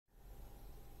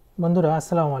বন্ধুরা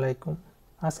আসসালামু আলাইকুম।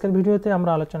 আজকের ভিডিওতে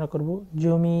আমরা আলোচনা করব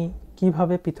জমি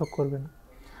কিভাবে পৃথক করবেন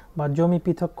বা জমি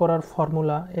পৃথক করার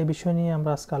ফর্মুলা এই বিষয় নিয়ে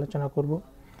আমরা আজকে আলোচনা করব।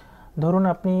 ধরুন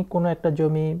আপনি কোনো একটা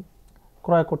জমি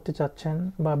ক্রয় করতে চাচ্ছেন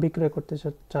বা বিক্রয় করতে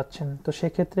চাচ্ছেন, তো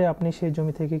সেক্ষেত্রে আপনি সেই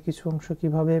জমি থেকে কিছু অংশ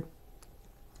কিভাবে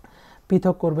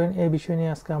পৃথক করবেন এই বিষয়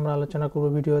নিয়ে আজকে আমরা আলোচনা করব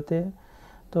ভিডিওতে।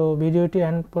 তো ভিডিওটি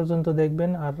এন্ড পর্যন্ত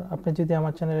দেখবেন, আর আপনি যদি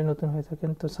আমার চ্যানেলে নতুন হয়ে থাকেন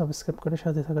তো সাবস্ক্রাইব করে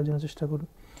সাথে থাকার জন্য চেষ্টা করুন।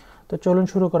 তো চলুন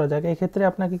শুরু করা যাক। এই ক্ষেত্রে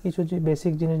আপনাকে কিছু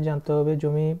বেসিক জিনিস জানতে হবে।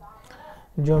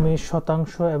 জমির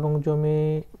শতাংশ এবং জমি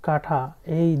কাঠা,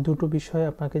 এই দুটো বিষয়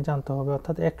আপনাকে জানতে হবে।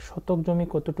 অর্থাৎ এক শতক জমি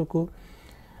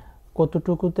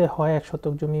কতটুকুতে হয়, এক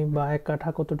শতক জমি বা এক কাঠা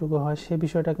কতটুকু হয়, সে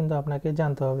বিষয়টা কিন্তু আপনাকে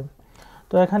জানতে হবে।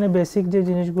 তো এখানে বেসিক যে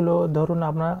জিনিসগুলো, ধরুন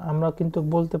আমরা কিন্তু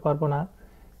বলতে পারবো না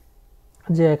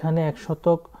যে এখানে এক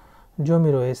শতক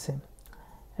জমি রয়েছে,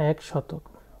 এক শতক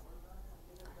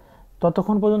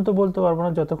ততক্ষণ পর্যন্ত বলতে পারবো না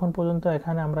যতক্ষণ পর্যন্ত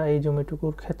এখানে আমরা এই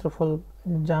জমিটুকুর ক্ষেত্রফল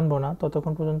জানবো না,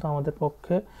 ততক্ষণ পর্যন্ত আমাদের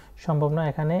পক্ষে সম্ভব না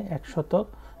এখানে এক শতক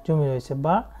জমি রয়েছে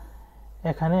বা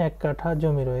এখানে এক কাঠা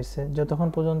জমি রয়েছে। যতক্ষণ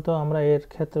পর্যন্ত আমরা এর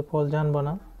ক্ষেত্রফল জানবো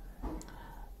না,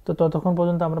 তো ততক্ষণ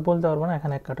পর্যন্ত আমরা বলতে পারবো না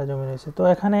এখানে এক কাঠা জমি রয়েছে। তো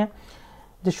এখানে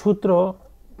যে সূত্র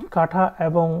কাঠা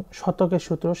এবং শতকের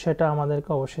সূত্র, সেটা আমাদেরকে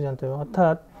অবশ্যই জানতে হবে।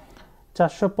 অর্থাৎ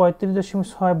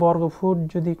 435.6 বর্গ ফুট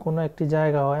যদি কোনো একটি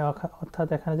জায়গা হয়, অর্থাৎ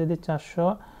এখানে যদি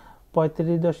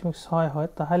 435.6 হয়,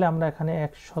 তাহলে আমরা এখানে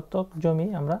এক শতক জমি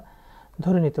আমরা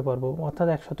ধরে নিতে পারবো, অর্থাৎ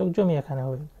এক শতক জমি এখানে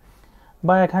হবে।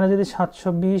 বা এখানে যদি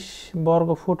 720 বর্গ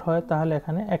ফুট হয়, তাহলে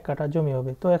এখানে এক কাঠা জমি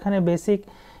হবে। তো এখানে বেসিক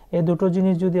এই দুটো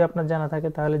জিনিস যদি আপনার জানা থাকে,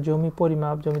 তাহলে জমি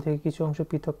পরিমাপ, জমি থেকে কিছু অংশ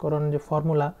পৃথককরণ যে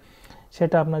ফর্মুলা,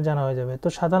 সেটা আপনার জানা হয়ে যাবে। তো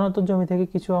সাধারণত জমি থেকে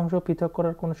কিছু অংশ পৃথক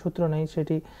করার কোনো সূত্র নেই,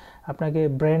 সেটি আপনাকে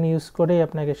ব্রেন ইউজ করেই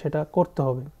আপনাকে সেটা করতে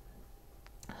হবে।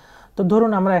 তো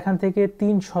ধরুন আমরা এখান থেকে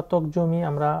 3 শতক জমি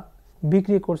আমরা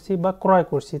বিক্রি করছি বা ক্রয়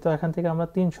করছি। তো এখান থেকে আমরা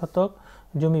 3 শতক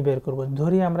জমি বের করব।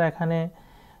 ধরি আমরা এখানে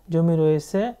জমি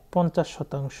রয়েছে 50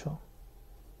 শতাংশ।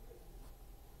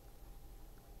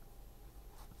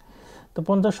 তো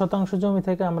 50 শতাংশ জমি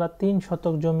থেকে আমরা 3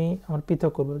 শতক জমি আমরা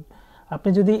পৃথক করব। আপনি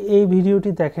যদি এই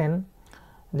ভিডিওটি দেখেন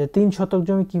যে 3 শতক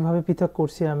জমি কিভাবে পৃথক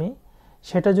করছি আমি,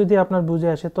 সেটা যদি আপনার বুঝে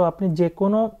আসে, তো আপনি যে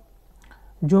কোনো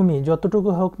জমি যতটুকু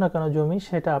হোক না কেন জমি,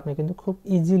 সেটা আপনি কিন্তু খুব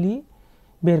ইজিলি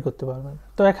বের করতে পারবেন।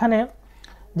 তো এখানে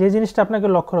যে জিনিসটা আপনাকে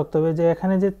লক্ষ্য রাখতে হবে, যে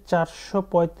এখানে যে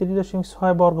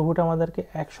 435.6 বর্গ ফুট আমাদেরকে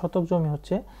এক শতক জমি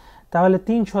হচ্ছে, তাহলে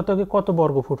 3 শতকে কত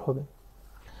বর্গ ফুট হবে?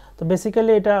 তো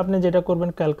বেসিক্যালি এটা আপনি যেটা করবেন,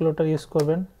 ক্যালকুলেটর ইউজ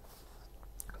করবেন।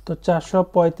 তো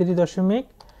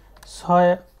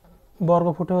 435.6 বর্গ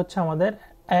ফুটে হচ্ছে আমাদের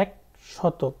এক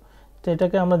শতক। তো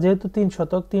এটাকে আমরা যেহেতু 3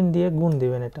 শতক, 3 দিয়ে গুণ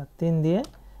দিবেন, এটা 3 দিয়ে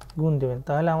গুণ দিবেন,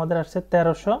 তাহলে আমাদের আসছে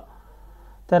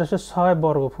 1306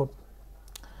 বর্গ ফুট।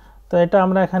 তো এটা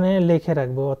আমরা এখানে লিখে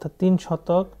রাখবো। অর্থাৎ 3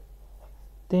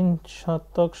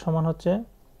 শতক সমান হচ্ছে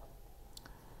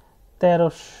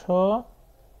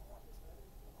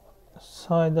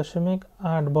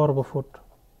 1306.8 বর্গ ফুট।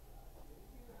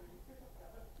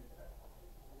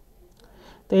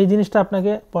 তো এই জিনিসটা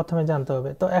আপনাকে প্রথমে জানতে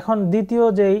হবে। তো এখন দ্বিতীয়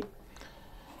যেই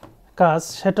কাজ,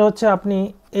 সেটা হচ্ছে আপনি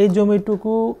এই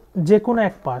জমিটুকু যে কোনো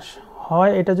এক পাশ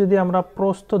হয়, এটা যদি আমরা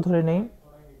প্রস্থ ধরে নেই,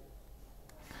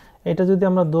 এটা যদি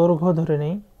আমরা দৈর্ঘ্য ধরে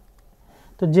নেই,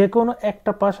 তো যে কোনো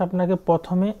একটা পাশ আপনাকে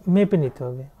প্রথমে মেপে নিতে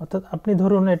হবে। অর্থাৎ আপনি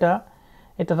ধরুন এটা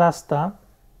রাস্তা,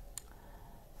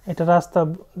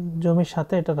 জমির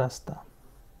সাথে এটা রাস্তা,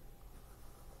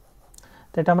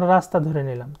 তো এটা আমরা রাস্তা ধরে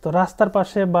নিলাম। তো রাস্তার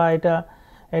পাশে বা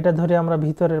এটা ধরে আমরা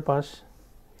ভিতরের পাশ।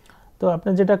 তো আপনি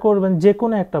যেটা করবেন, যে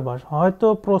কোনো একটা পাশ, হয়তো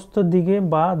প্রস্থর দিকে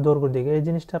বা দৈর্ঘ্যের দিকে, এই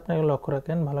জিনিসটা আপনাকে লক্ষ্য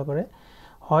রাখেন ভালো করে,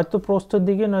 হয়তো প্রস্থর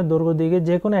দিকে নয় দৈর্ঘ্যের দিকে,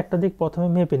 যে কোনো একটা দিক প্রথমে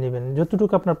মেপে নেবেন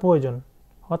যতটুকু আপনার প্রয়োজন।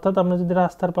 অর্থাৎ আপনার যদি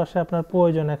রাস্তার পাশে আপনার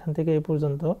প্রয়োজন এখান থেকে এই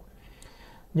পর্যন্ত,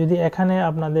 যদি এখানে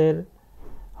আপনাদের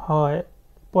হয়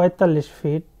 45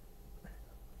 ফিট,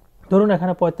 ধরুন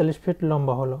এখানে 45 ফিট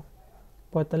লম্বা হলো,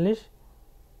 45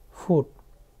 ফুট।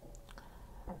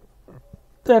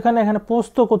 তো এখানে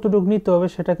প্রস্থ কতটুকু নিতে হবে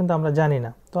সেটা কিন্তু আমরা জানি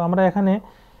না। তো আমরা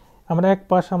এক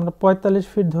পাশ আমরা 45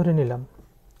 ফিট ধরে নিলাম,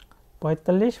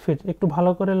 45 ফিট। একটু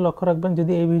ভালো করে লক্ষ্য রাখবেন,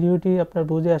 যদি এই ভিডিওটি আপনার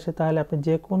বুঝে আসে, তাহলে আপনি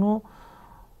যে কোনো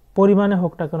পরিমাণে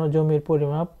হোক না কেন জমির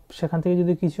পরিমাপ, সেখান থেকে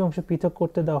যদি কিছু অংশ পৃথক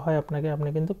করতে দেওয়া হয় আপনি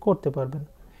কিন্তু করতে পারবেন।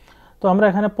 তো আমরা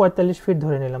এখানে 45 ফিট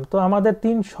ধরে নিলাম। তো আমাদের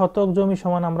 3 শতক জমি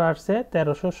সমান আমরা আসছে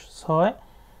 1306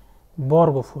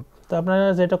 বর্গ ফুট। তো আপনারা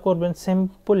যেটা করবেন,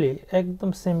 সিম্পলি একদম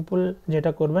সিম্পল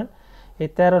যেটা করবেন, এই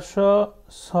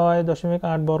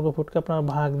 1306.8 বর্গ ফুটকে আপনারা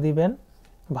ভাগ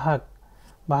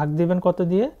দিবেন কত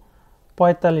দিয়ে?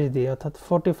 45 দিয়ে, অর্থাৎ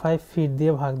 45 ফিট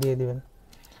দিয়ে ভাগ দিয়ে দিবেন।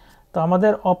 তো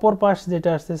আমাদের অপর পাশ যেটা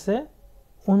আসতেছে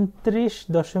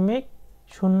 29.7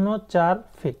 0.04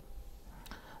 ফিট।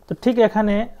 তো ঠিক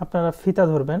এখানে আপনারা ফিতা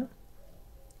ধরবেন,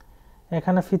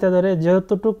 এখানে ফিতা ধরে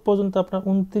যতটুক পর্যন্ত আপনার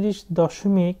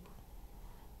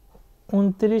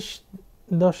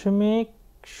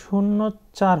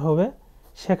 29.04 হবে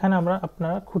সেখানে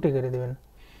আপনারা খুঁটি কেটে দেবেন।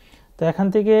 তো এখান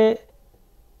থেকে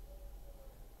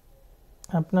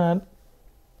আপনার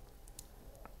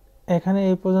এখানে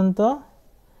এই পর্যন্ত,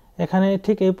 এখানে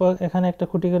ঠিক এখানে একটা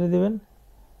খুঁটি কেটে দিবেন,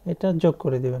 এটা যোগ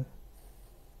করে দিবেন।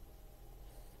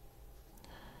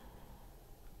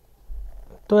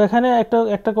 তো এখানে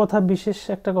একটা কথা, বিশেষ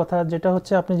একটা কথা, যেটা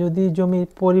হচ্ছে আপনি যদি জমি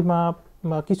পরিমাপ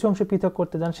বা কিছু অংশ পৃথক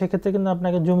করতে যান সেক্ষেত্রে কিন্তু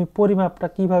আপনাকে জমি পরিমাপটা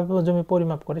কিভাবে জমি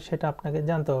পরিমাপ করে সেটা আপনাকে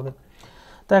জানতে হবে।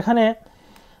 তো এখানে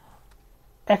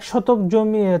 1 শতক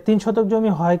জমি 3 শতক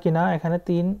জমি হয় কিনা, এখানে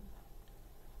 3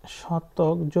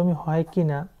 শতক জমি হয়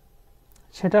কিনা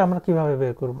সেটা আমরা কিভাবে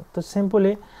বের করব। তো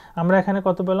সিম্পলি আমরা এখানে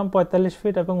কত পেলাম, 45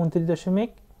 ফিট এবং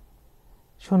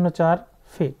 29.04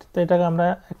 ফিট। তো এটাকে আমরা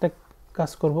একটা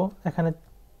কাজ করব, এখানে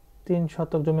 3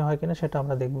 শতক জমি হয় কিনা সেটা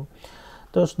আমরা দেখব।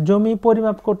 তো জমি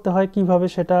পরিমাপ করতে হয় কিভাবে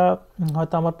সেটা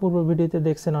হয়তো আমার পূর্ব ভিডিওতে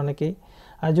দেখছেন অনেকেই,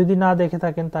 আর যদি না দেখে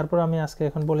থাকেন তারপর আমি আজকে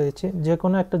এখন বলে দিচ্ছি। যে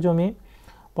কোনো একটা জমি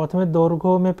প্রথমে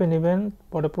দৈর্ঘ্য মেপে নেবেন,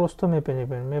 পরে প্রস্থ মেপে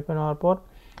নেবেন, মেপে নেওয়ার পর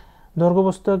দৈর্ঘ্য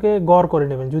প্রস্থকে গড় করে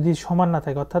নেবেন যদি সমান না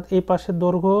থাকে, অর্থাৎ এই পাশের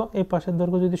দৈর্ঘ্য এই পাশের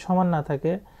দৈর্ঘ্য যদি সমান না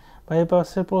থাকে বা এই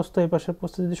পাশের প্রস্থ এই পাশের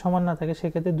প্রস্থ যদি সমান না থাকে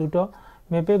সেক্ষেত্রে দুটো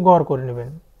মেপে গড় করে নেবেন,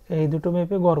 এই দুটো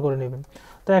মেপে গড় করে নেবেন।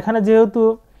 তো এখানে যেহেতু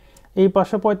এই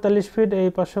পাশে 45 ফিট এই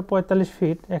পাশে 45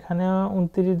 ফিট, এখানে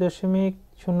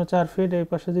 29.04 ফিট, এই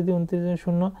পাশে যদি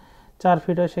 29.04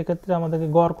 ফিট হয় সেক্ষেত্রে আমাদেরকে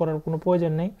গড় করার কোনো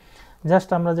প্রয়োজন নেই। জাস্ট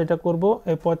আমরা যেটা করব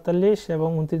এই 45 এবং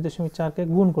 29.4কে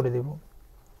গুণ করে দেব,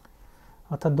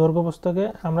 অর্থাৎ দৈর্ঘ্য প্রস্থকে।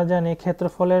 আমরা জানি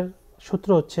ক্ষেত্রফলের সূত্র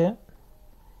হচ্ছে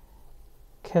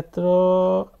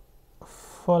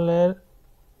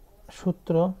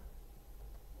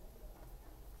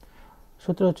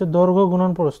সূত্র হচ্ছে দৈর্ঘ্য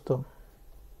গুণন প্রস্থ।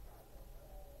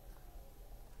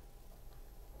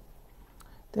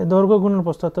 দৈর্ঘ্য গুণন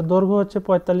প্রস্থ, অর্থাৎ দৈর্ঘ্য হচ্ছে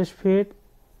 45 ফিট,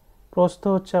 প্রস্থ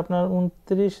হচ্ছে আপনার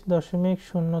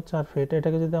 29.04 ফিট।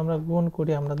 এটাকে যদি আমরা গুণ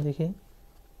করি, আমরা দেখি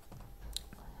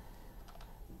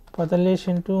 45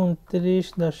 ইন্টু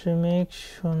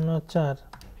 29.04,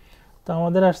 তো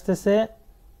আমাদের আসতেছে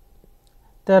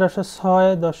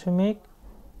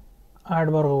 1306.8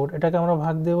 বর্গফুট। এটাকে আমরা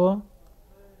ভাগ দেব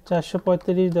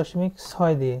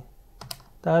 435.6 দিয়ে,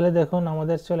 তাহলে দেখুন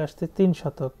আমাদের চলে আসছে 3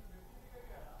 শতক।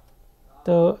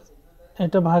 তো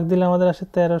এটা ভাগ দিলে আমাদের আসে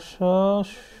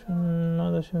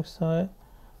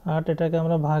 1306.8, এটাকে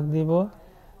আমরা ভাগ দিব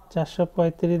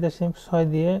 435.6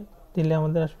 দিয়ে, দিলে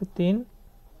আমাদের আসবে 3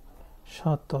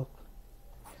 শতক।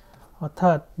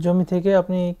 অর্থাৎ জমি থেকে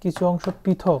আপনি কিছু অংশ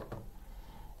পৃথক,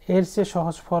 এর চেয়ে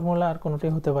সহজ ফর্মুলা আর কোনোটি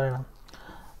হতে পারে না।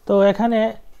 তো এখানে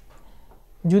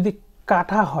যদি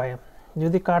কাঠা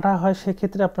হয়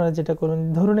সেক্ষেত্রে আপনারা যেটা করুন,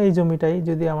 ধরুন এই জমিটাই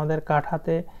যদি আমাদের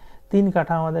কাঠাতে 3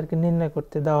 কাঠা আমাদেরকে নির্ণয়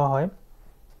করতে দেওয়া হয়,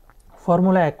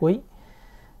 ফর্মুলা একই,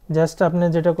 জাস্ট আপনি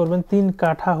যেটা করবেন 3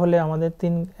 কাঠা হলে আমাদের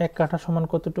 1 কাঠা সমান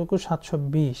কতটুকু,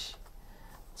 720।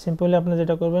 সিম্পলি আপনি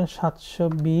যেটা করবেন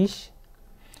 720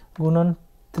 গুণন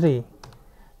 3,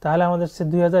 তাহলে আমাদের হচ্ছে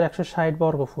 2160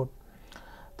 বর্গফুট।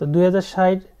 তো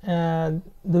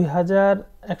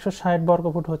 2160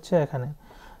 বর্গফুট হচ্ছে এখানে।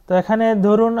 তো এখানে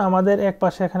ধরুন আমাদের এক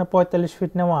পাশে এখানে 45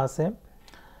 ফিট নেওয়া আছে,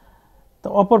 তো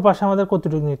অপর পাশে আমাদের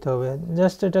কতটুকু নিতে হবে,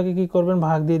 জাস্ট এটাকে কি করবেন,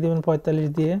 ভাগ দিয়ে দিবেন 45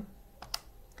 দিয়ে,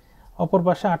 অপর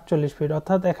পাশে 48 ফিট।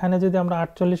 অর্থাৎ এখানে যদি আমরা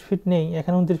 48 ফিট নেই,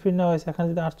 এখানে 29 ফিট নেওয়া হয়েছে, এখানে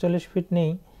যদি 48 ফিট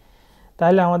নেই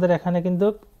তাহলে আমাদের এখানে কিন্তু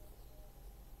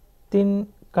 3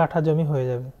 কাঠা জমি হয়ে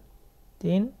যাবে,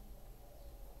 3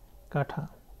 কাঠা।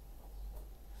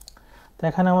 তো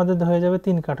এখানে আমাদের হয়ে যাবে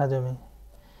 3 কাঠা জমি।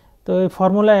 তো এই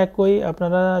ফর্মুলা একই,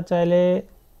 আপনারা চাইলে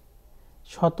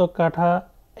শতক কাঠা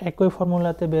একই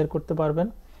ফর্মুলাতে বের করতে পারবেন।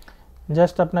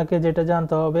 জাস্ট আপনাকে যেটা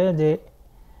জানতে হবে যে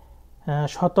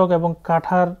শতক এবং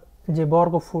কাঠার যে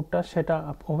বর্গ ফুটটা সেটা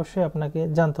অবশ্যই আপনাকে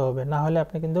জানতে হবে, না হলে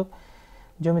আপনি কিন্তু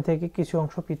জমি থেকে কিছু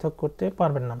অংশ পৃথক করতে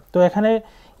পারবেন না। তো এখানে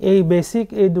এই বেসিক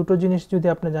এই দুটো জিনিস যদি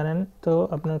আপনি জানেন তো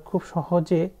আপনার খুব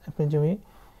সহজে আপনি জমি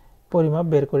পরিমাপ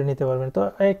বের করে নিতে পারবেন। তো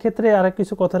এই ক্ষেত্রে আর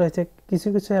কিছু কথা রয়েছে, কিছু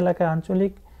কিছু এলাকায়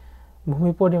আঞ্চলিক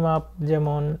ভূমি পরিমাপ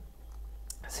যেমন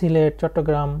সিলেট,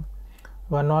 চট্টগ্রাম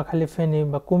বা নোয়াখালী, ফেনী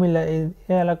বা কুমিল্লা এই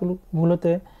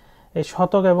এলাকাগুলোতে এই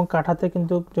শতক এবং কাঠাতে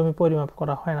কিন্তু জমি পরিমাপ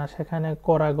করা হয় না, সেখানে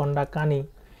কড়া, গন্ডা, কানি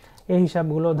এই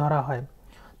হিসাবগুলো ধরা হয়।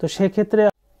 তো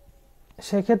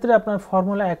সেক্ষেত্রে আপনার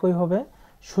ফর্মুলা একই হবে,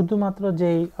 শুধুমাত্র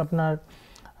যেই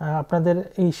আপনাদের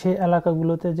এই সেই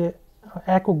এলাকাগুলোতে যে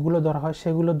এককগুলো ধরা হয়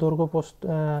সেগুলো দৈর্ঘ্য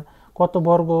কত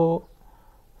বর্গ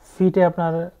ফিটে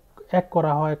আপনার এক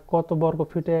করা হয়, কত বর্গ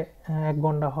ফিটে 1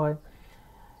 ঘন্টা হয়,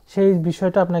 সেই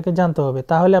বিষয়টা আপনাকে জানতে হবে।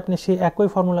 তাহলে আপনি সেই একই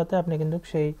ফর্মুলাতে আপনি কিন্তু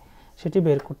সেটি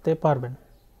বের করতে পারবেন।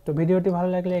 তো ভিডিওটি ভালো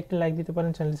লাগলে একটি লাইক দিতে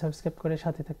পারেন, চ্যানেলটি সাবস্ক্রাইব করে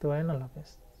সাথে থাকতে পারেন। আল্লাহ হাফেজ।